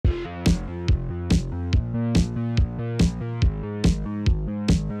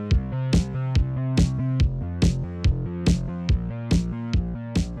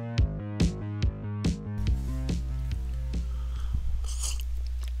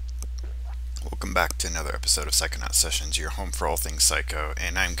Welcome back to another episode of Psychonaut Sessions, your home for all things psycho,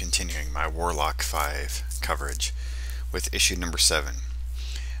 and I'm continuing my Warlock 5 coverage with issue number 7.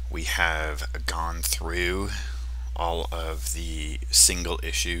 We have gone through all of the single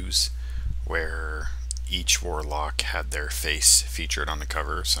issues where each Warlock had their face featured on the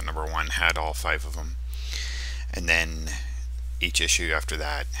cover, so number 1 had all 5 of them, and then each issue after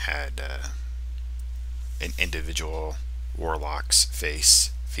that had an individual Warlock's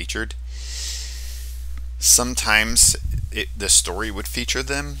face featured. Sometimes the story would feature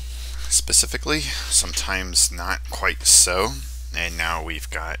them specifically, sometimes not quite so. And now we've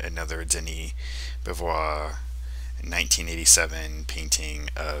got another Denis Beauvoir 1987 painting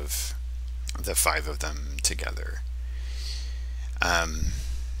of the 5 of them together.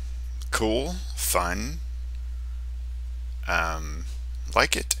 Cool, fun,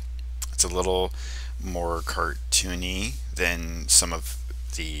 like it. It's a little more cartoony than some of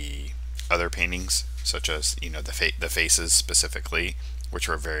the other paintings, such as, the faces specifically, which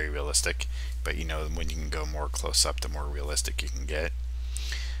were very realistic. But when you can go more close up, the more realistic you can get.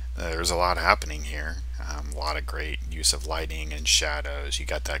 There's a lot happening here. A lot of great use of lighting and shadows. You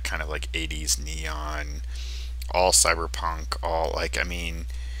got that kind of like 80s neon, all cyberpunk,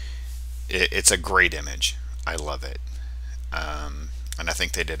 it's a great image. I love it. And I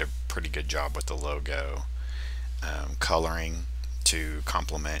think they did a pretty good job with the logo coloring to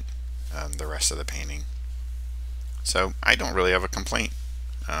complement the rest of the painting. So I don't really have a complaint.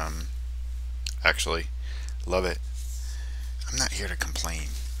 Actually, love it. I'm not here to complain,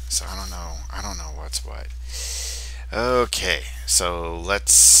 so I don't know what's what. Okay, so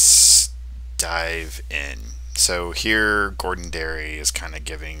let's dive in. So here Gordon Derry is kind of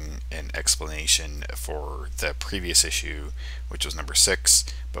giving an explanation for the previous issue, which was number 6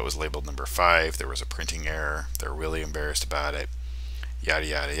 but was labeled number 5. There was a printing error. They're really embarrassed about it, yada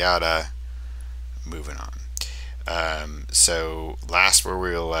yada yada. Moving on. So last where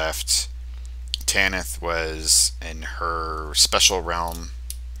we were left, Tanith was in her special realm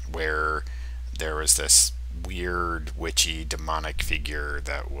where there was this weird witchy demonic figure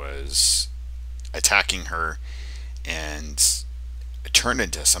that was attacking her and turned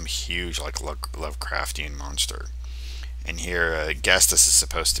into some huge Lovecraftian monster. And here, I guess this is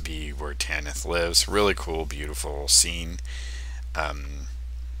supposed to be where Tanith lives. Really cool, beautiful scene.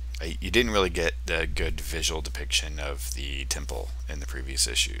 You didn't really get a good visual depiction of the temple in the previous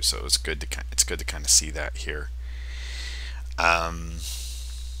issue, so it's good to kind of see that here.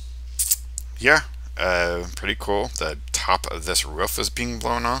 Pretty cool. The top of this roof is being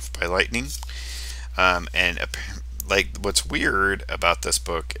blown off by lightning, and what's weird about this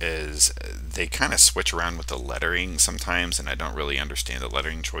book is they kind of switch around with the lettering sometimes, and I don't really understand the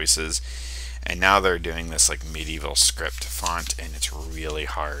lettering choices. And now they're doing this like medieval script font, and it's really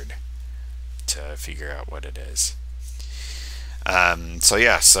hard to figure out what it is.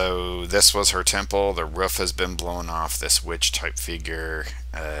 So this was her temple. The roof has been blown off. This witch type figure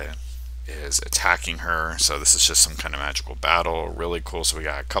is attacking her. So this is just some kind of magical battle. Really cool. So we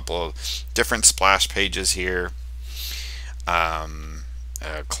got a couple of different splash pages here.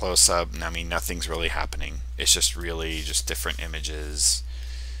 Close up. I mean, nothing's really happening. It's just really just different images.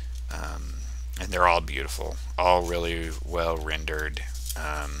 And they're all beautiful, all really well rendered.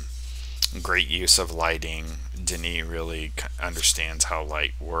 Great use of lighting. Denis really understands how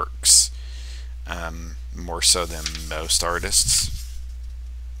light works, more so than most artists.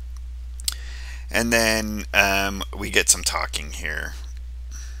 And then we get some talking here.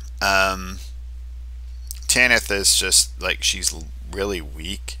 Tanith is just like, she's really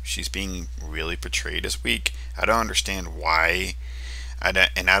weak. She's being really portrayed as weak. I don't understand why. I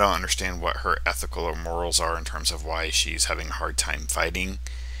don't understand what her ethical or morals are in terms of why she's having a hard time fighting.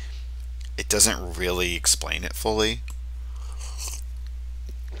 It doesn't really explain it fully.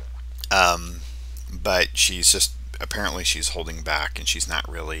 But apparently she's holding back, and she's not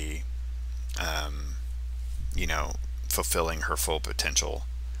really, fulfilling her full potential.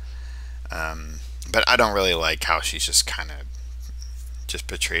 But I don't really like how she's just kind of just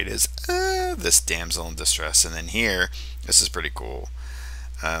portrayed as this damsel in distress. And then here, this is pretty cool.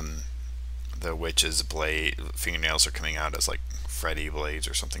 The witch's fingernails are coming out as like Freddy blades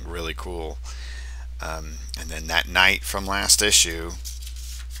or something really cool. And then that knight from last issue,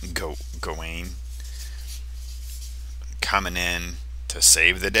 Gawain, coming in to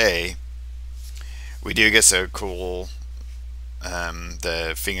save the day. We do get so cool.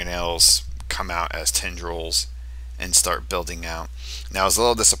 The fingernails come out as tendrils and start building out. Now I was a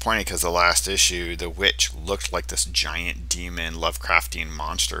little disappointed because the last issue, the witch looked like this giant demon Lovecraftian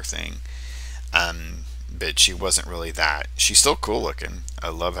monster thing. but she wasn't really that. She's still cool looking. I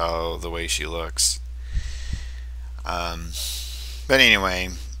love how the way she looks. But anyway,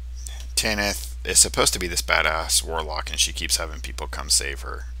 Tanith is supposed to be this badass warlock, and she keeps having people come save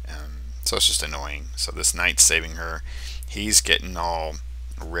her. So it's just annoying. So this knight's saving her. He's getting all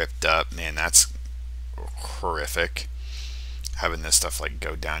ripped up. Man, that's horrific. Having this stuff like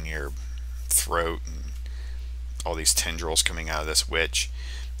go down your throat and all these tendrils coming out of this witch.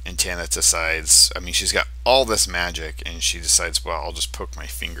 And Tanith decides, I mean, she's got all this magic, and she decides, well, I'll just poke my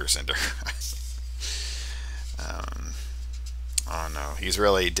fingers into her. Oh no,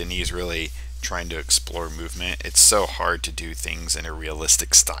 Denis really trying to explore movement. It's so hard to do things in a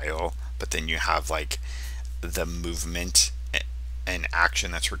realistic style, but then you have like the movement and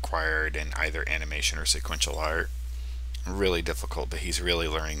action that's required in either animation or sequential art. Really difficult, but he's really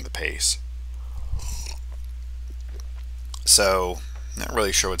learning the pace. So, not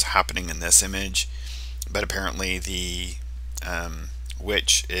really sure what's happening in this image, but apparently the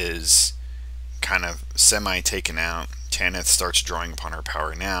witch is kind of semi-taken out. Tanith starts drawing upon her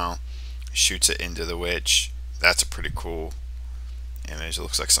power now, shoots it into the witch. That's a pretty cool image. It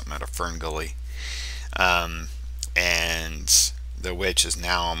looks like something out of Fern Gully. And the witch is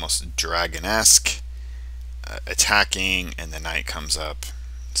now almost dragon-esque, attacking, and the knight comes up,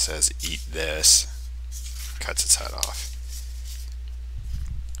 says, "Eat this," cuts its head off.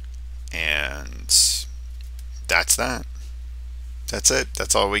 And that's that. That's it.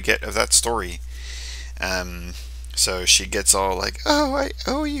 That's all we get of that story. So she gets all like, "Oh, I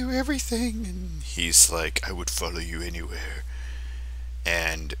owe you everything," and he's like, "I would follow you anywhere."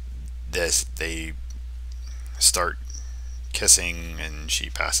 And they start kissing, and she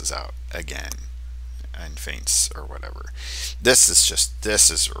passes out again and faints or whatever. This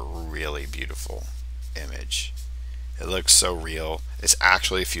is a really beautiful image. It looks so real. It's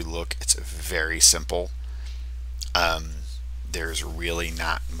actually, if you look, it's very simple. There's really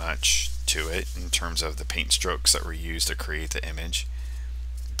not much to it in terms of the paint strokes that were used to create the image,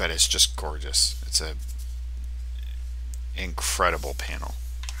 but it's just gorgeous. It's a incredible panel,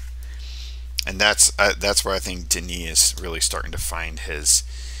 and that's where I think Denis is really starting to find his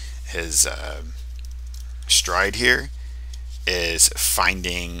stride here. Is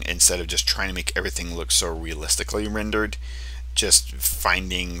finding, instead of just trying to make everything look so realistically rendered, just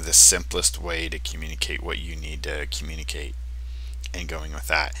finding the simplest way to communicate what you need to communicate and going with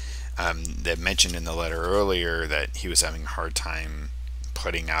that. They mentioned in the letter earlier that he was having a hard time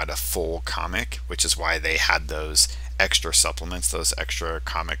putting out a full comic, which is why they had those extra supplements, those extra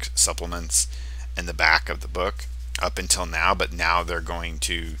comic supplements in the back of the book up until now. But now they're going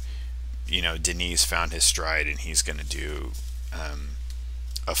to, Denis found his stride, and he's going to do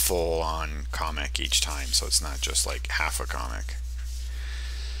a full-on comic each time, so it's not just like half a comic.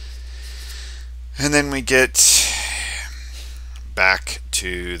 And then we get back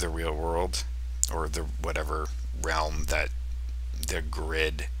to the real world, or the whatever realm that the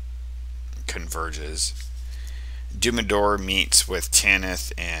grid converges. Dumador meets with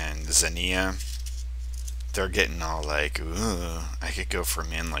Tanith and Xenia. They're getting all like, "Ooh, I could go for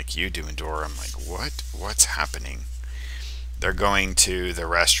men like you, Dumador." I'm like, what's happening? They're going to the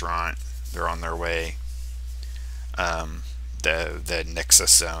restaurant. They're on their way. The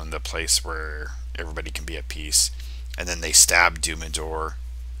Nexus Zone, the place where everybody can be at peace. And then they stab Dumador,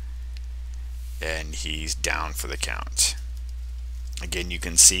 and he's down for the count. Again, you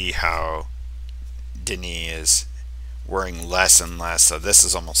can see how Denis is wearing less and less. So this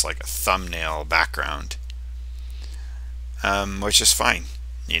is almost like a thumbnail background, which is fine,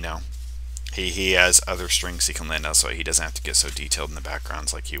 He has other strings he can lend out, so he doesn't have to get so detailed in the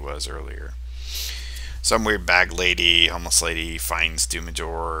backgrounds like he was earlier. Some weird bag lady, homeless lady, finds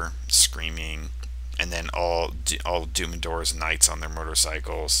Dumador screaming, and then all Dumador's knights on their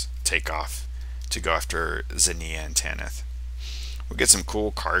motorcycles take off to go after Xenia and Tanith. We get some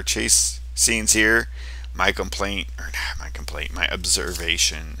cool car chase scenes here. My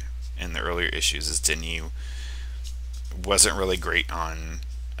observation in the earlier issues is Denis wasn't really great on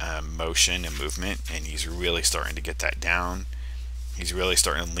motion and movement, and he's really starting to get that down. He's really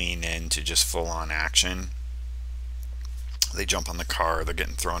starting to lean into just full-on action. They jump on the car, they're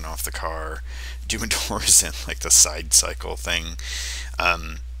getting thrown off the car. Dumador is in like the side cycle thing.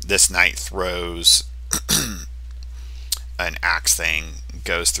 This knight throws an axe thing,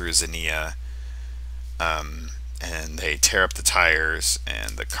 goes through Xenia, and they tear up the tires,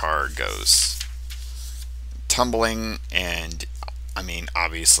 and the car goes tumbling. And I mean,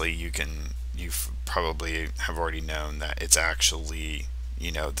 obviously you've probably have already known that it's actually,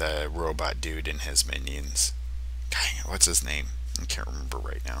 the robot dude and his minions. Dang, what's his name? I can't remember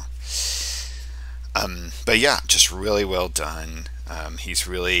right now. But yeah, just really well done. He's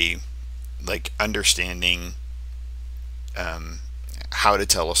really like understanding um, how to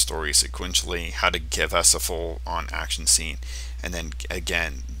tell a story sequentially, how to give us a full on action scene, and then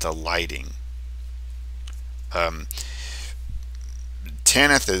again the lighting. Um,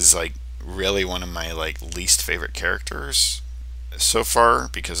 Tanith is like really one of my like least favorite characters so far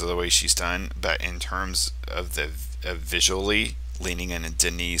because of the way she's done. But in terms of the visually leaning into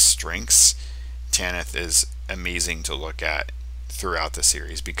Denise' strengths, Tanith is amazing to look at throughout the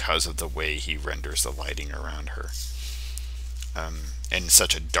series because of the way he renders the lighting around her. In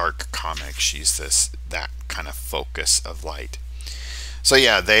such a dark comic, she's that kind of focus of light. So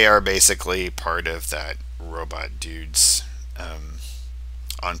yeah, they are basically part of that robot dude's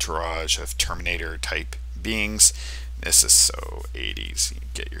entourage of Terminator type beings. This is so 80s. You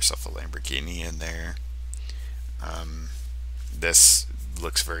get yourself a Lamborghini in there. This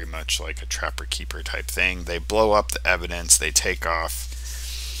looks very much like a trapper keeper type thing. They blow up the evidence. They take off.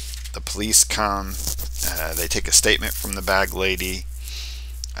 The police come. They take a statement from the bag lady,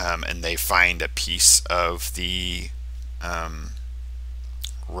 and they find a piece of the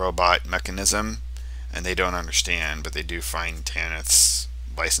robot mechanism, and they don't understand, but they do find Tanith's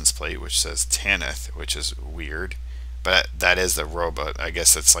license plate, which says Tanith, which is weird. But that is the robot. I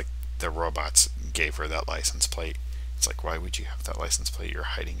guess it's like the robots gave her that license plate. It's like, why would you have that license plate? You're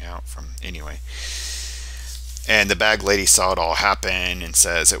hiding out from... Anyway. And the bag lady saw it all happen and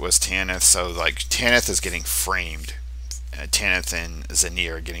says it was Tanith. So, like, Tanith is getting framed. Tanith and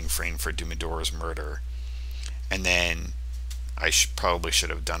Zania are getting framed for Dumador's murder. And then, I probably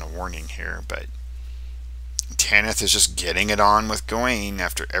should have done a warning here, but Tanith is just getting it on with Gawain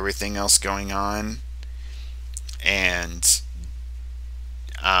after everything else going on. And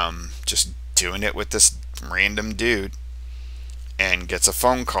just doing it with this random dude, and gets a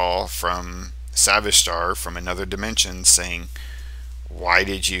phone call from Savage Star from another dimension saying, why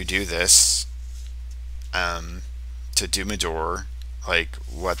did you do this to Dumador? Like,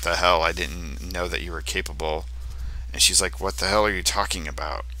 what the hell? I didn't know that you were capable. And she's like, what the hell are you talking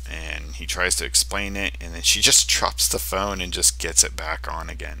about? And he tries to explain it, and then she just drops the phone and just gets it back on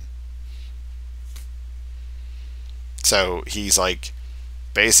again. So he's like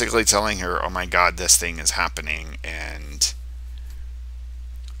basically telling her, oh my god, this thing is happening, and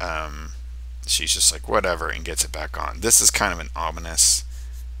she's just like, whatever, and gets it back on. This is kind of an ominous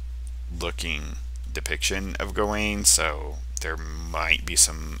looking depiction of Gawain, so there might be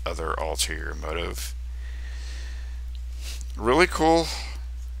some other ulterior motive. Really cool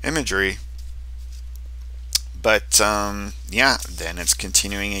imagery. But yeah, then it's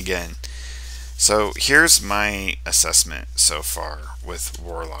continuing again. So here's my assessment so far with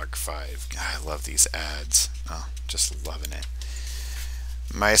Warlock 5. God, I love these ads. Oh, just loving it.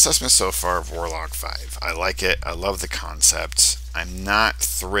 My assessment so far of Warlock 5. I like it. I love the concept. I'm not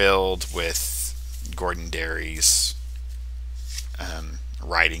thrilled with Gordon Derry's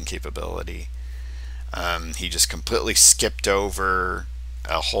writing capability. He just completely skipped over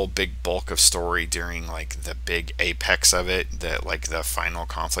a whole big bulk of story during like the big apex of it, that like the final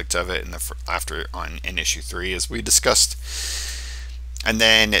conflict of it, and in issue 3, as we discussed. And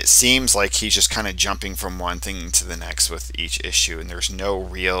then it seems like he's just kind of jumping from one thing to the next with each issue, and there's no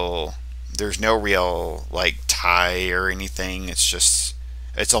real like tie or anything.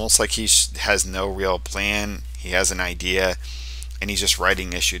 It's almost like he has no real plan. He has an idea, and he's just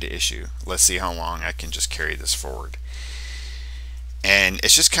writing issue to issue. Let's see how long I can just carry this forward. And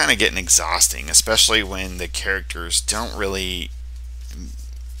it's just kind of getting exhausting, especially when the characters don't really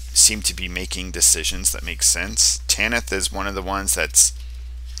seem to be making decisions that make sense. Tanith is one of the ones that's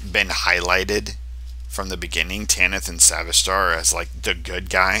been highlighted from the beginning. Tanith and Savage Star as like the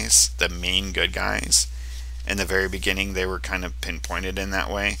good guys, the main good guys. In the very beginning, they were kind of pinpointed in that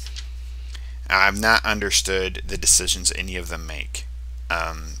way. I've not understood the decisions any of them make.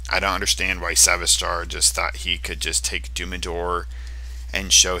 I don't understand why Savage Star just thought he could just take Dumador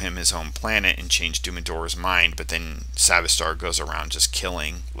and show him his home planet and change Dumador's mind, but then Savage Star goes around just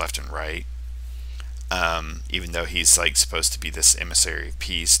killing left and right. Even though he's like supposed to be this emissary of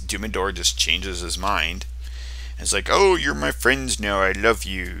peace, Dumador just changes his mind and is like, oh, you're my friends now, I love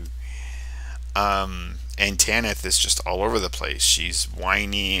you. And Tanith is just all over the place. She's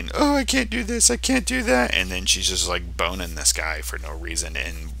whining, oh, I can't do this, I can't do that, and then she's just like boning this guy for no reason.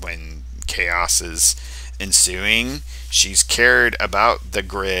 And when chaos is ensuing, she's cared about the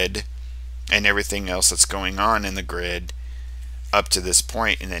grid and everything else that's going on in the grid up to this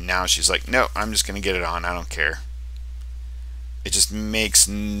point, and then now she's like, no, I'm just gonna get it on, I don't care. It just makes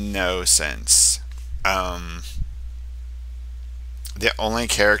no sense. the only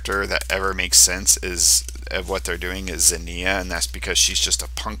character that ever makes sense is of what they're doing is Xenia, and that's because she's just a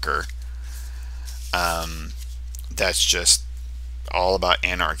punker. That's just all about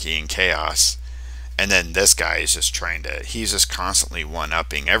anarchy and chaos. And then this guy is just he's just constantly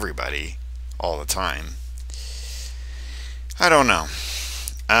one-upping everybody all the time. I don't know.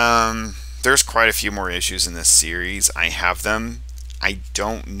 There's quite a few more issues in this series. I have them. I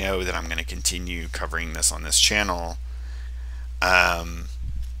don't know that I'm going to continue covering this on this channel. I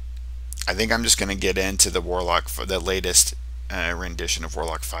think I'm just going to get into the the latest rendition of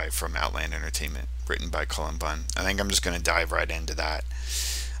Warlock 5 from Outland Entertainment, written by Cullen Bunn. I think I'm just going to dive right into that,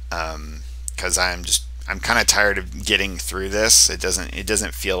 because I'm kind of tired of getting through this. It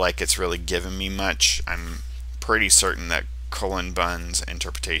doesn't feel like it's really given me much. I'm pretty certain that Cullen Bunn's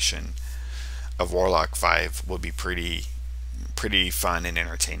interpretation of Warlock 5 will be pretty fun and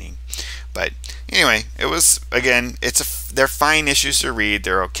entertaining. But anyway, it was, again, they're fine issues to read.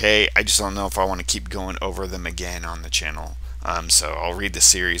 They're okay. I just don't know if I want to keep going over them again on the channel. So I'll read the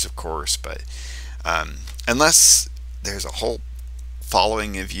series, of course, but unless there's a whole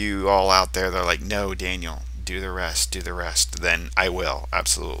following of you all out there that are like, no, Daniel, do the rest, then I will,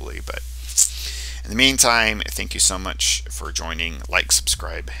 absolutely. But in the meantime, thank you so much for joining. Like,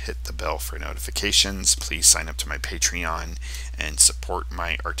 subscribe, hit the bell for notifications. Please sign up to my Patreon and support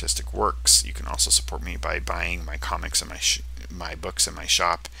my artistic works. You can also support me by buying my comics and my books in my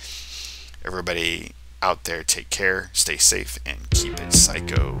shop. Everybody out there, take care, stay safe, and keep it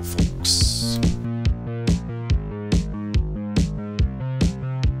psycho, folks.